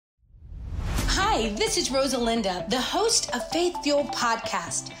Hi, this is Rosalinda, the host of Faith Fuel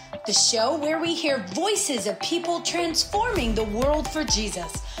Podcast, the show where we hear voices of people transforming the world for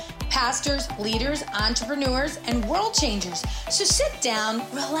Jesus. Pastors, leaders, entrepreneurs, and world changers. So sit down,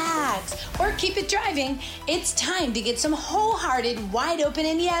 relax, or keep it driving. It's time to get some wholehearted, wide open,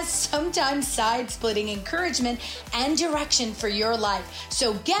 and yes, sometimes side-splitting encouragement and direction for your life.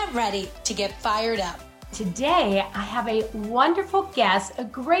 So get ready to get fired up. Today, I have a wonderful guest, a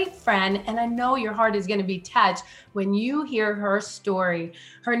great friend, and I know your heart is going to be touched when you hear her story.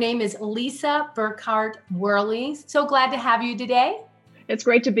 Her name is Lisa Burkhardt-Worley. So glad to have you today. It's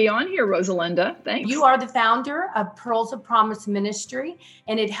great to be on here, Rosalinda. Thanks. You are the founder of Pearls of Promise Ministry,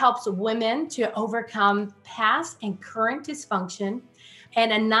 and it helps women to overcome past and current dysfunction,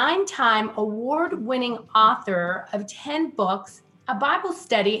 and a 9-time award-winning author of 10 books, a Bible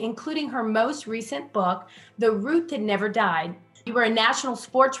study, including her most recent book, The Root That Never Died. You were a national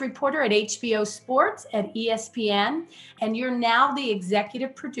sports reporter at HBO Sports at ESPN, and you're now the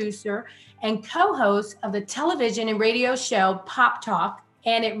executive producer and co-host of the television and radio show Pop Talk,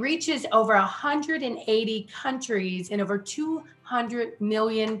 and it reaches over 180 countries and over 200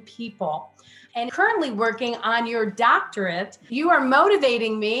 million people. And currently working on your doctorate. You are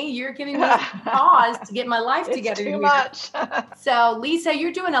motivating me. You're giving me pause to get my life together. It's too much. So, Lisa,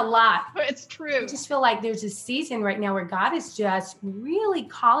 you're doing a lot. It's true. I just feel like there's a season right now where God is just really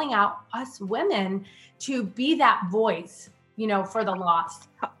calling out us women to be that voice, for the lost.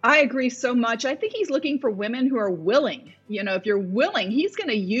 I agree so much. I think he's looking for women who are willing. If you're willing, he's going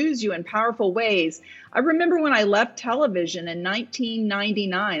to use you in powerful ways. I remember when I left television in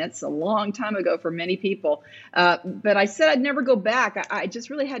 1999. That's a long time ago for many people. But I said I'd never go back. I just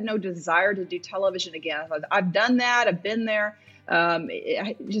really had no desire to do television again. I've done that. I've been there.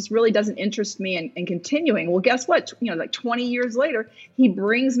 It just really doesn't interest me in continuing. Well, guess what? Like 20 years later, he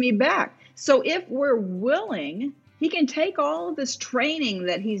brings me back. So if we're willing, he can take all of this training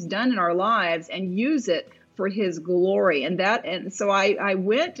that he's done in our lives and use it for his glory. And so I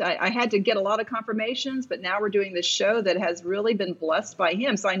went, I had to get a lot of confirmations, but now we're doing this show that has really been blessed by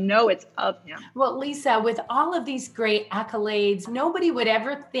him. So I know it's of him. Well, Lisa, with all of these great accolades, nobody would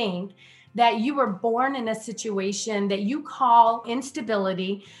ever think that you were born in a situation that you call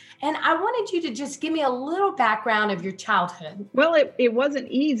instability. And I wanted you to just give me a little background of your childhood. Well, it wasn't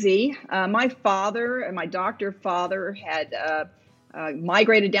easy. My father and my doctor father had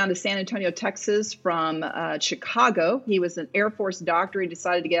migrated down to San Antonio, Texas from Chicago. He was an Air Force doctor. He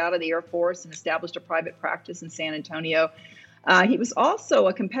decided to get out of the Air Force and established a private practice in San Antonio. He was also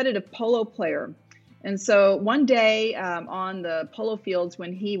a competitive polo player. And so one day on the polo fields,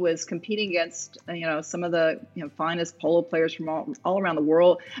 when he was competing against, some of the finest polo players from all around the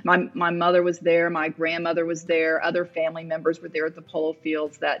world, my mother was there, my grandmother was there, other family members were there at the polo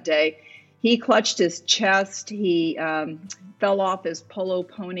fields that day. He clutched his chest, he fell off his polo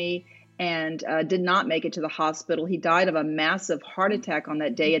pony and did not make it to the hospital. He died of a massive heart attack on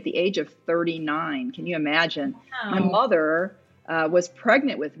that day at the age of 39. Can you imagine? Wow. My mother was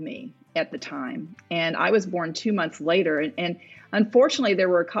pregnant with me at the time, and I was born 2 months later. And unfortunately, there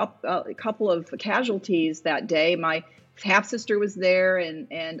were a couple of casualties that day. My half-sister was there,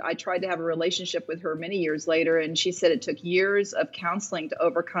 and I tried to have a relationship with her many years later, and she said it took years of counseling to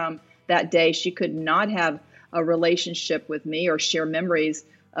overcome that day. She could not have a relationship with me or share memories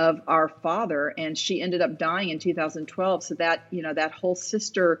of our father, and she ended up dying in 2012. So that, that whole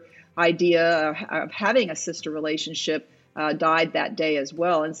sister idea of having a sister relationship died that day as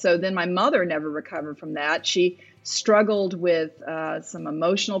well. And so then my mother never recovered from that. She struggled with some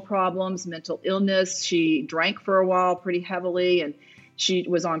emotional problems, mental illness. She drank for a while pretty heavily, and she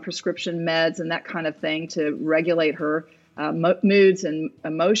was on prescription meds and that kind of thing to regulate her moods and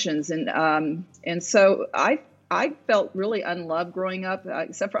emotions. And so I felt really unloved growing up,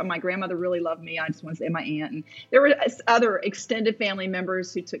 except for my grandmother really loved me. I just want to say my aunt. And there were other extended family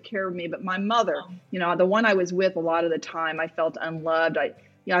members who took care of me. But my mother, the one I was with a lot of the time, I felt unloved.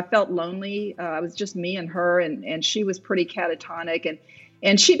 I felt lonely. It was just me and her, and she was pretty catatonic.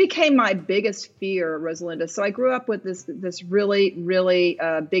 And she became my biggest fear, Rosalinda. So I grew up with this really, really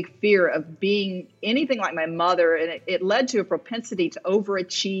big fear of being anything like my mother. And it led to a propensity to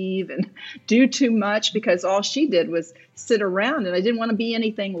overachieve and do too much because all she did was sit around, and I didn't want to be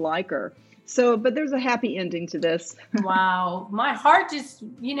anything like her. So, but there's a happy ending to this. Wow. My heart just,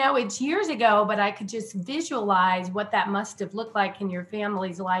 it's years ago, but I could just visualize what that must have looked like in your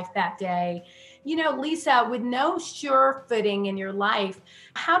family's life that day. Lisa, with no sure footing in your life,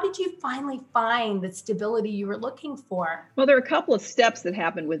 how did you finally find the stability you were looking for? Well, there are a couple of steps that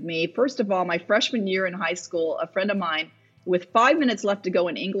happened with me. First of all, my freshman year in high school, a friend of mine with 5 minutes left to go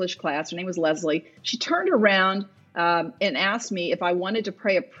in English class. Her name was Leslie. She turned around and asked me if I wanted to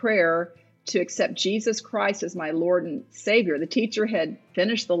pray a prayer to accept Jesus Christ as my Lord and Savior. The teacher had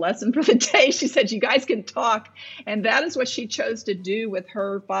finished the lesson for the day. She said, you guys can talk. And that is what she chose to do with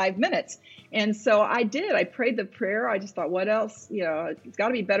her 5 minutes. And so I did. I prayed the prayer. I just thought, what else? It's got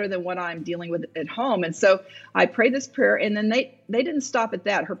to be better than what I'm dealing with at home. And so I prayed this prayer. And then they didn't stop at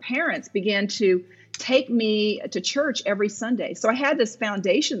that. Her parents began to take me to church every Sunday. So I had this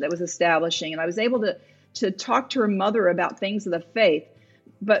foundation that was establishing, and I was able to talk to her mother about things of the faith.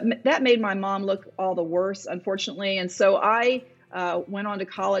 But that made my mom look all the worse, unfortunately. And so I went on to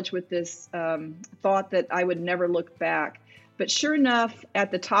college with this thought that I would never look back. But sure enough,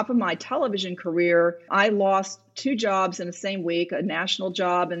 at the top of my television career, I lost 2 jobs in the same week, a national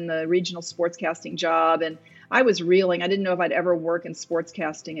job and the regional sportscasting job. And I was reeling. I didn't know if I'd ever work in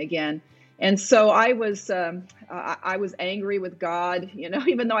sportscasting again. And so I was angry with God,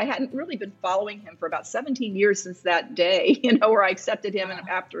 even though I hadn't really been following him for about 17 years since that day, where I accepted him and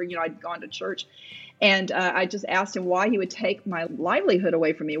after, I'd gone to church. And I just asked him why he would take my livelihood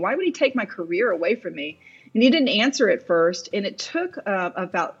away from me. Why would he take my career away from me? And he didn't answer at first. And it took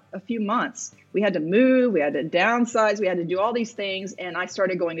about a few months. We had to move. We had to downsize. We had to do all these things. And I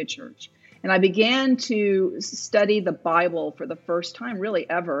started going to church. And I began to study the Bible for the first time really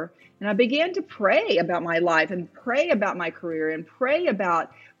ever. And I began to pray about my life and pray about my career and pray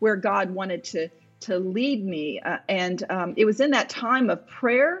about where God wanted to lead me. And it was in that time of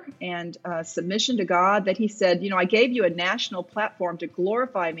prayer and submission to God that he said, I gave you a national platform to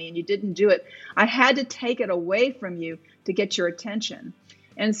glorify me and you didn't do it. I had to take it away from you to get your attention.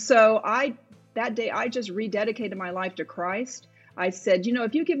 And so that day, I just rededicated my life to Christ. I said,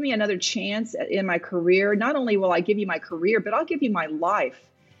 if you give me another chance in my career, not only will I give you my career, but I'll give you my life.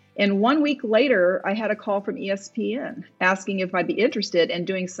 And 1 week later, I had a call from ESPN asking if I'd be interested in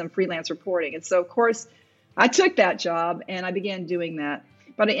doing some freelance reporting. And so, of course, I took that job and I began doing that.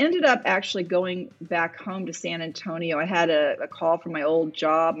 But I ended up actually going back home to San Antonio. I had a call from my old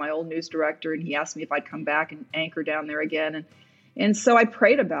job, my old news director, and he asked me if I'd come back and anchor down there again. And so I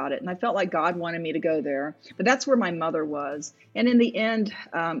prayed about it, and I felt like God wanted me to go there. But that's where my mother was. And in the end,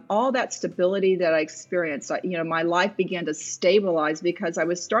 all that stability that I experienced, my life began to stabilize because I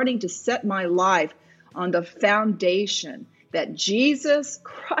was starting to set my life on the foundation that Jesus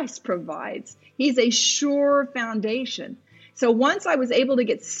Christ provides. He's a sure foundation. So once I was able to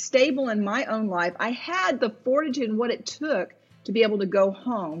get stable in my own life, I had the fortitude and what it took to be able to go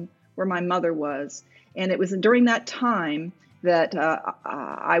home where my mother was. And it was during that time that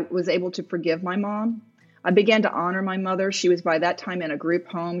I was able to forgive my mom. I began to honor my mother. She was by that time in a group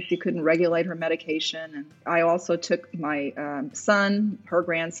home. She couldn't regulate her medication. And I also took my son, her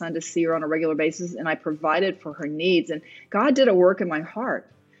grandson, to see her on a regular basis, and I provided for her needs. And God did a work in my heart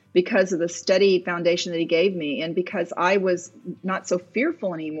because of the steady foundation that he gave me, and because I was not so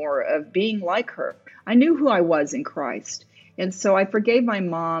fearful anymore of being like her. I knew who I was in Christ. And so I forgave my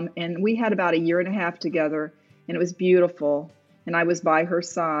mom, and we had about 1.5 years together. And it was beautiful. And I was by her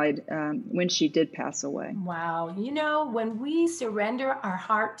side when she did pass away. Wow. When we surrender our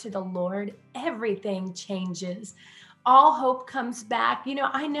heart to the Lord, everything changes. All hope comes back.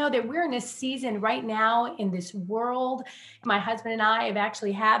 I know that we're in a season right now in this world. My husband and I have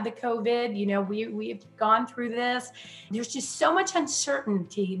actually had the COVID. We've gone through this. There's just so much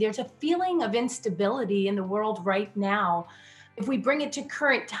uncertainty. There's a feeling of instability in the world right now. If we bring it to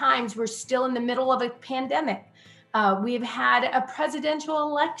current times, we're still in the middle of a pandemic. We've had a presidential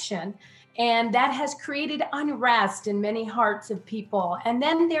election, and that has created unrest in many hearts of people. And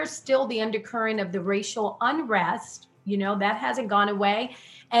then there's still the undercurrent of the racial unrest, that hasn't gone away.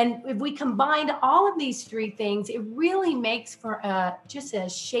 And if we combine all of these 3 things, it really makes for just a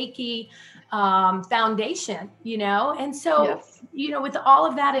shaky foundation, And so, yes. With all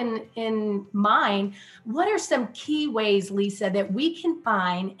of that in mind, what are some key ways, Lisa, that we can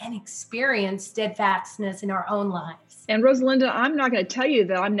find and experience steadfastness in our own lives? And Rosalinda, I'm not going to tell you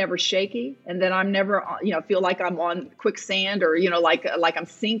that I'm never shaky and that I'm never, feel like I'm on quicksand or, like I'm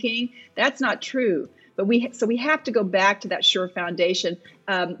sinking. That's not true. But we have to go back to that sure foundation.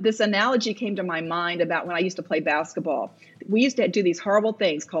 This analogy came to my mind about when I used to play basketball. We used to do these horrible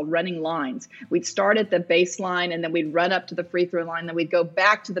things called running lines. We'd start at the baseline, and then we'd run up to the free throw line. Then we'd go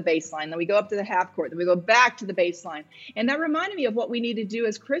back to the baseline. Then we go up to the half court. Then we go back to the baseline. And that reminded me of what we need to do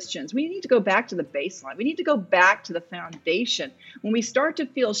as Christians. We need to go back to the baseline. We need to go back to the foundation. When we start to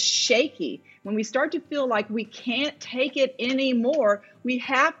feel shaky, when we start to feel like we can't take it anymore, we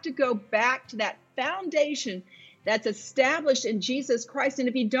have to go back to that foundation that's established in Jesus Christ. And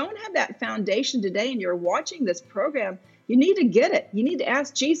if you don't have that foundation today and you're watching this program, You need to get it. You need to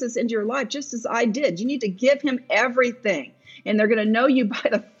ask Jesus into your life, just as I did. You need to give him everything. And they're going to know you by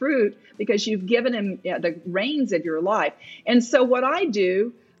the fruit because you've given him the reins of your life. And so what I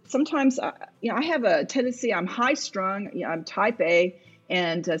do, sometimes, I have a tendency, I'm high strung, I'm type A.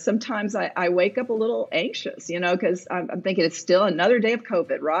 And sometimes I wake up a little anxious, because I'm thinking it's still another day of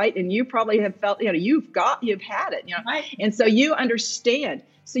COVID, right? And you probably have felt, you've had it, Right. And so you understand.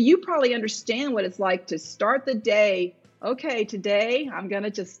 So you probably understand what it's like to start the day. Okay, today I'm going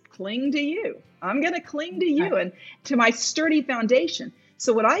to just cling to you. I'm going to cling to you and to my sturdy foundation.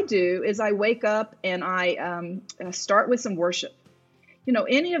 So what I do is I wake up and I start with some worship.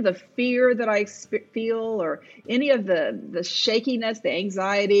 Any of the fear that I feel, or any of the shakiness, the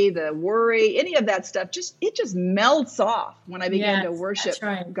anxiety, the worry, any of that stuff, it just melts off when I begin to worship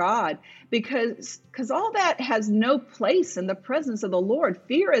God, because all that has no place in the presence of the Lord.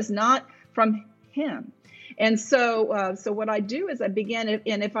 Fear is not from him. And so what I do is I begin,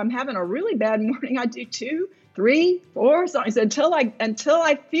 and if I'm having a really bad morning, I do 2, 3, 4 songs until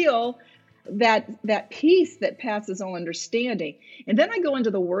I feel that peace that passes all understanding. And then I go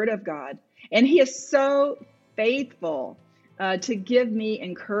into the Word of God, and he is so faithful to give me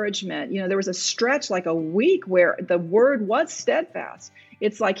encouragement. There was a stretch like a week where the Word was steadfast.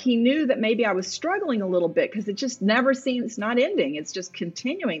 It's like he knew that maybe I was struggling a little bit because it just never seems, it's not ending. It's just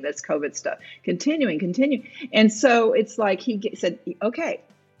continuing, this COVID stuff, continuing. And so it's like he said, okay,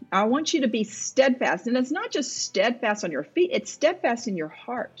 I want you to be steadfast. And it's not just steadfast on your feet, it's steadfast in your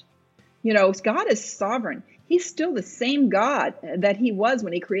heart. God is sovereign. He's still the same God that he was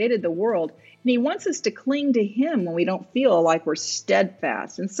when he created the world. And he wants us to cling to him when we don't feel like we're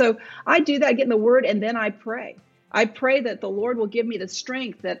steadfast. And so I do that, get in the Word, and then I pray. I pray that the Lord will give me the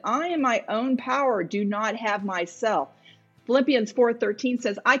strength that I in my own power do not have myself. Philippians 4:13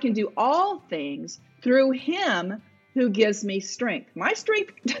 says, I can do all things through him who gives me strength. My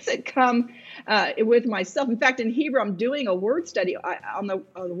strength doesn't come with myself. In fact, in Hebrew, I'm doing a word study on the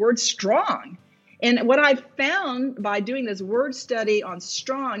word strong. And what I've found by doing this word study on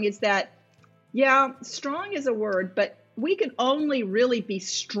strong is that, strong is a word, but we can only really be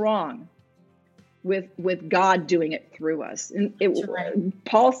strong with God doing it through us. And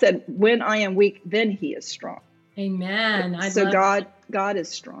Paul said, when I am weak, then he is strong. Amen. God is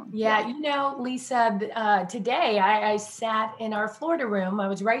strong. Yeah. Lisa, today I sat in our Florida room. I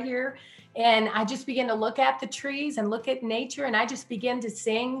was right here, and I just began to look at the trees and look at nature. And I just began to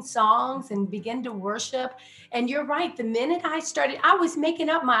sing songs and begin to worship. And you're right. The minute I started, I was making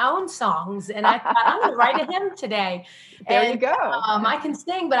up my own songs, and I thought, I'm going to write a hymn today. There you go. I can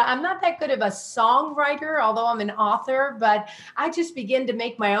sing, but I'm not that good of a songwriter, although I'm an author. But I just began to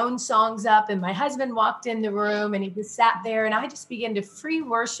make my own songs up. And my husband walked in the room, and he just sat there, and I just began to free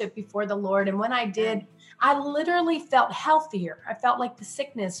worship before the Lord. And when I did, I literally felt healthier. I felt like the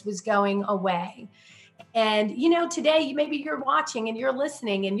sickness was going away. And, today, maybe you're watching and you're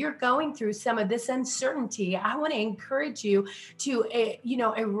listening and you're going through some of this uncertainty. I want to encourage you to,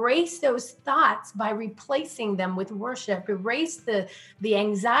 erase those thoughts by replacing them with worship. Erase the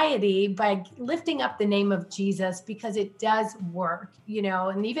anxiety by lifting up the name of Jesus, because it does work,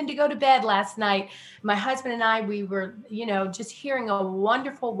 and even to go to bed last night, my husband and I, we were, just hearing a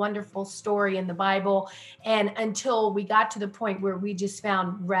wonderful, wonderful story in the Bible. And until we got to the point where we just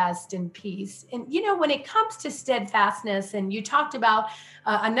found rest and peace. And, when it comes to steadfastness, and you talked about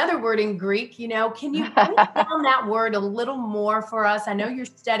another word in Greek, can you break down that word a little more for us? I know you're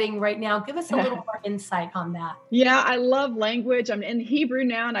studying right now. Give us a little more insight on that. Yeah, I love language. I'm in Hebrew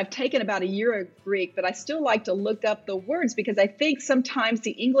now, and I've taken about a year of Greek, but I still like to look up the words because I think sometimes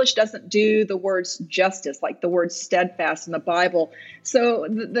the English doesn't do the words justice, like the word steadfast in the Bible. So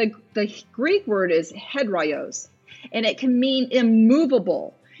the Greek word is hedrios, and it can mean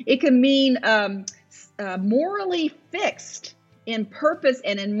immovable. It can mean morally fixed in purpose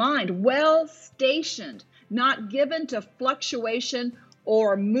and in mind, well stationed, not given to fluctuation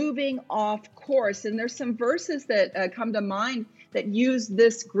or moving off course. And there's some verses that come to mind that use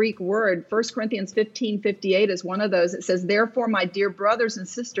this Greek word. 1 Corinthians 15:58 is one of those. It says, therefore, my dear brothers and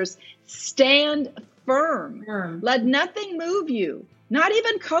sisters, stand firm. Let nothing move you, not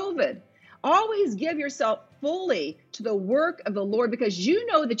even COVID. Always give yourself fully to the work of the Lord, because you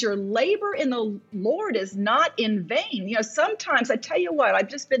know that your labor in the Lord is not in vain. Sometimes, I tell you what, I've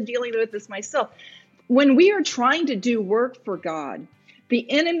just been dealing with this myself. When we are trying to do work for God, the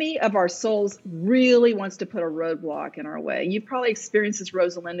enemy of our souls really wants to put a roadblock in our way. You've probably experienced this,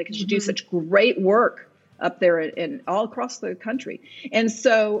 Rosalinda, because you do such great work up there and all across the country. And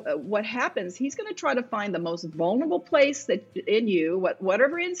so what happens, he's going to try to find the most vulnerable place that in you,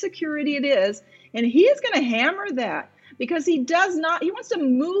 whatever insecurity it is, and he is going to hammer that. because he wants to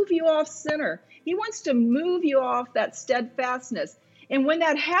move you off center. He wants to move you off that steadfastness. And when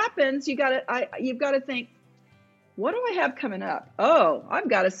that happens, you've got to think, what do I have coming up? Oh, I've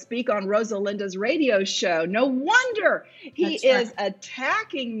got to speak on Rosalinda's radio show. No wonder he is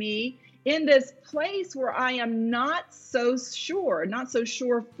attacking me in this place where I am not so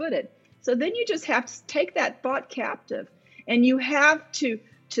sure-footed. So then you just have to take that thought captive, and you have to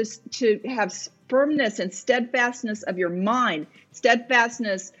have firmness and steadfastness of your mind,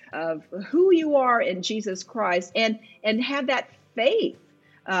 steadfastness of who you are in Jesus Christ, and have that faith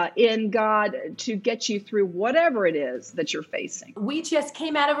in God to get you through whatever it is that you're facing. We just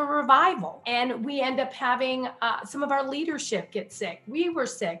came out of a revival, and we end up having some of our leadership get sick. We were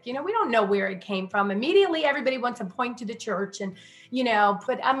sick. We don't know where it came from. Immediately, everybody wants to point to the church and,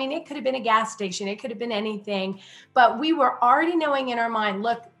 it could have been a gas station. It could have been anything. But we were already knowing in our mind,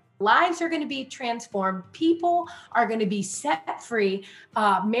 look, lives are going to be transformed. People are going to be set free.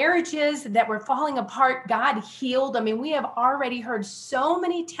 Marriages that were falling apart, God healed. We have already heard so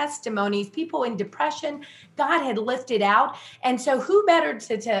many testimonies. People in depression, God had lifted out. And so who better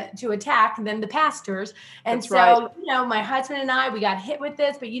to attack than the pastors? And That's right. My husband and I, we got hit with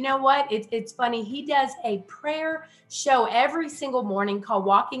this, but you know what? It's funny. He does a prayer show every single morning called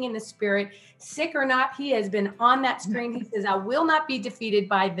Walking in the Spirit. Sick or not, he has been on that screen. He says, I will not be defeated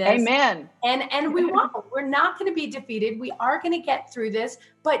by this. Amen. And we won't. We're not going to be defeated. We are going to get through this.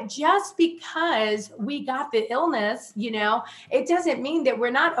 But just because we got the illness, it doesn't mean that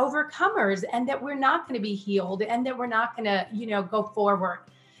we're not overcomers and that we're not going to be healed and that we're not going to, go forward.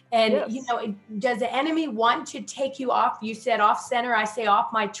 And, Yes. Does the enemy want to take you off? You said off center. I say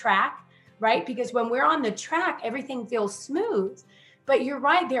off my track, right? Because when we're on the track, everything feels smooth. But you're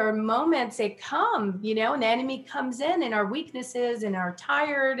right. There are moments that come, and the enemy comes in our weaknesses and are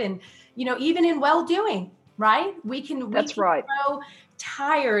tired and, even in well-doing, right? We can grow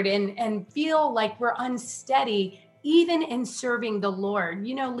tired and feel like we're unsteady, even in serving the Lord.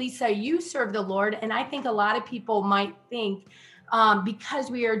 Lisa, you serve the Lord. And I think a lot of people might think, because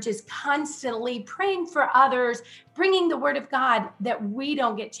we are just constantly praying for others, bringing the word of God, that we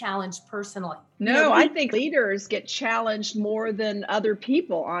don't get challenged personally. No, I think leaders get challenged more than other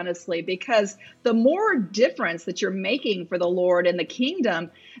people, honestly, because the more difference that you're making for the Lord and the kingdom,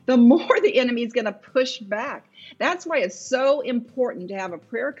 the more the enemy is going to push back. That's why it's so important to have a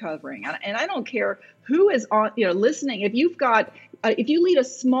prayer covering. And I don't care who is on, listening. If you lead a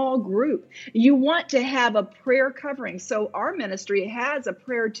small group, you want to have a prayer covering. So our ministry has a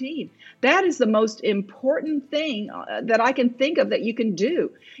prayer team. That is the most important thing that I can think of that you can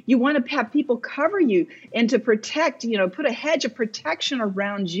do. You want to have people cover you and to protect, put a hedge of protection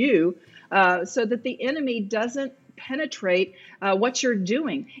around you so that the enemy doesn't penetrate what you're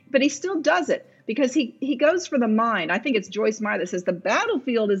doing. But he still does it. Because he goes for the mind. I think it's Joyce Meyer that says the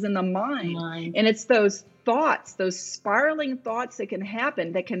battlefield is in the mind. And it's those thoughts, those spiraling thoughts that can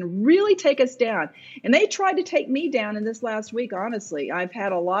happen that can really take us down. And they tried to take me down in this last week, honestly. I've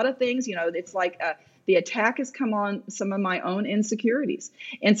had a lot of things, it's like the attack has come on some of my own insecurities.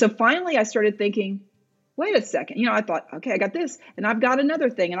 And so finally I started thinking, wait a second, I thought, okay, I got this and I've got another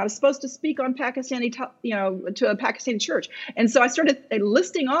thing. And I was supposed to speak on to a Pakistani church. And so I started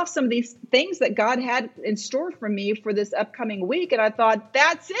listing off some of these things that God had in store for me for this upcoming week. And I thought,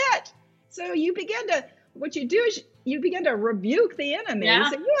 that's it. So what you do is you begin to rebuke the enemy. Yeah. You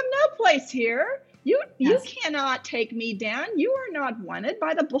say, you have no place here. You cannot take me down. You are not wanted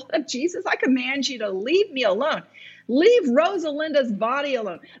by the blood of Jesus. I command you to leave me alone. Leave Rosalinda's body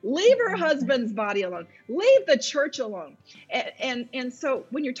alone. Leave her husband's body alone. Leave the church alone. And so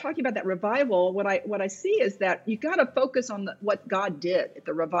when you're talking about that revival, what I see is that you got to focus on what God did at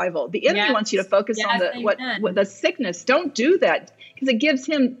the revival. The enemy wants you to focus on what the sickness. Don't do that because it gives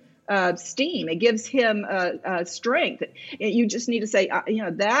him steam. It gives him strength. You just need to say,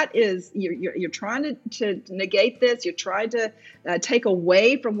 that is, you're trying to negate this. You're trying to take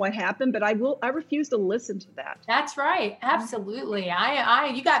away from what happened, but I refuse to listen to that. That's right. Absolutely.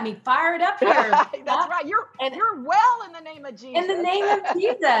 You got me fired up here. That's right. You're well in the name of Jesus. In the name of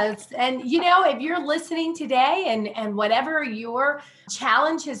Jesus. And if you're listening today and whatever your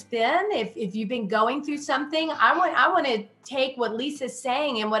challenge has been, if you've been going through something, I want to take what Lisa's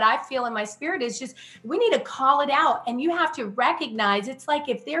saying and what I feel in my spirit is just, we need to call it out. And you have to recognize, it's like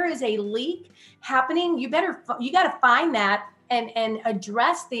if there is a leak happening, you got to find that and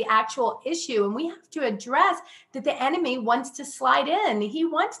address the actual issue. And we have to address that the enemy wants to slide in. He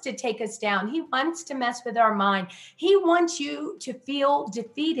wants to take us down. He wants to mess with our mind. He wants you to feel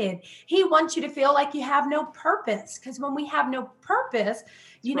defeated. He wants you to feel like you have no purpose. Because when we have no purpose,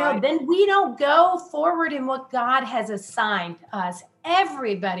 then we don't go forward in what God has assigned us.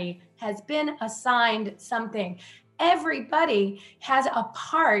 Everybody has been assigned something. Everybody has a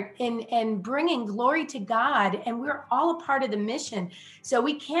part in bringing glory to God, and we're all a part of the mission. So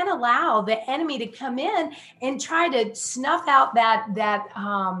we can't allow the enemy to come in and try to snuff out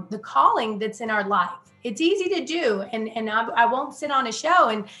the calling that's in our life. It's easy to do, and I won't sit on a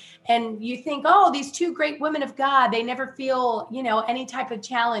show and you think, oh, these two great women of God, they never feel any type of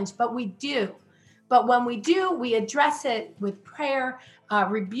challenge, but we do. But when we do, we address it with prayer.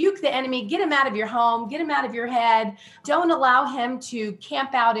 Rebuke the enemy, get him out of your home, get him out of your head. Don't allow him to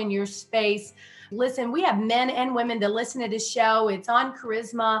camp out in your space. Listen, we have men and women that listen to this show. It's on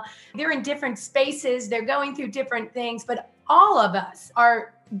Charisma. They're in different spaces. They're going through different things, but all of us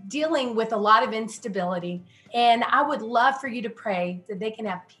are dealing with a lot of instability. And I would love for you to pray that they can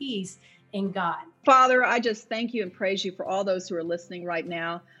have peace in God. Father, I just thank you and praise you for all those who are listening right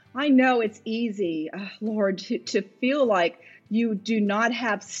now. I know it's easy, Lord, to feel like you do not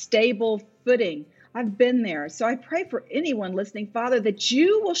have stable footing. I've been there. So I pray for anyone listening, Father, that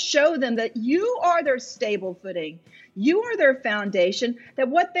you will show them that you are their stable footing. You are their foundation, that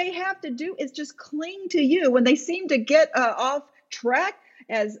what they have to do is just cling to you. When they seem to get off track,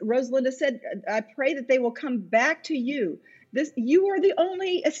 as Rosalinda said, I pray that they will come back to you. You are the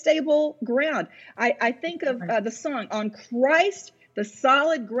only stable ground. I think of the song, "On Christ, the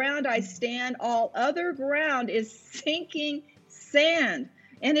solid ground I stand, all other ground is sinking sand."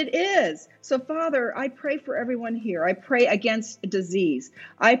 And it is. So, Father, I pray for everyone here. I pray against disease.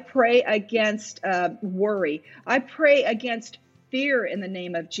 I pray against worry. I pray against fear in the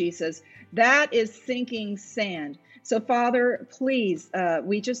name of Jesus. That is sinking sand. So, Father, please,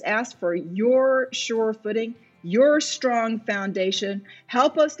 we just ask for your sure footing, your strong foundation.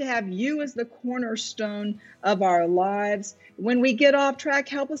 Help us to have you as the cornerstone of our lives. When we get off track,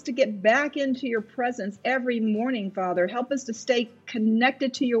 help us to get back into your presence every morning, Father. Help us to stay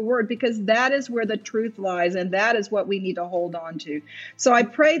connected to your word, because that is where the truth lies, and that is what we need to hold on to. So I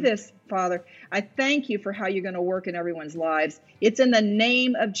pray this, Father. I thank you for how you're going to work in everyone's lives. It's in the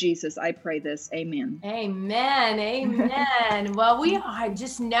name of Jesus I pray this. Amen. Amen. Amen. Well, I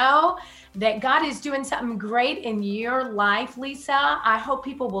just know that God is doing something great in your life, Lisa. I hope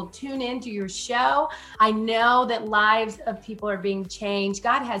people will tune into your show. I know that lives of people are being changed.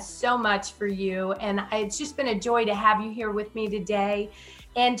 God has so much for you, and it's just been a joy to have you here with me today.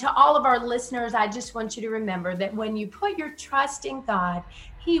 And to all of our listeners, I just want you to remember that when you put your trust in God,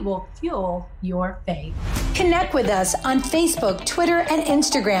 He will fuel your faith. Connect with us on Facebook, Twitter, and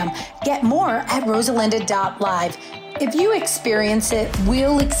Instagram. Get more at rosalinda.live. If you experience it,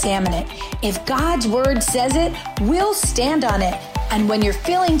 we'll examine it. If God's word says it, we'll stand on it. And when you're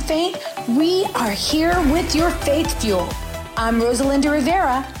feeling faint, we are here with your faith fuel. I'm Rosalinda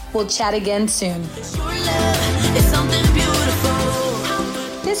Rivera. We'll chat again soon.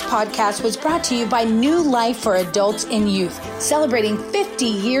 This podcast was brought to you by New Life for Adults and Youth, celebrating 50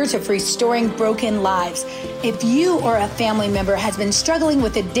 years of restoring broken lives. If you or a family member has been struggling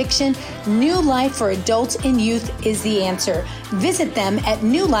with addiction, New Life for Adults and Youth is the answer. Visit them at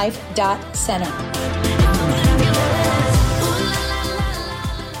newlife.center.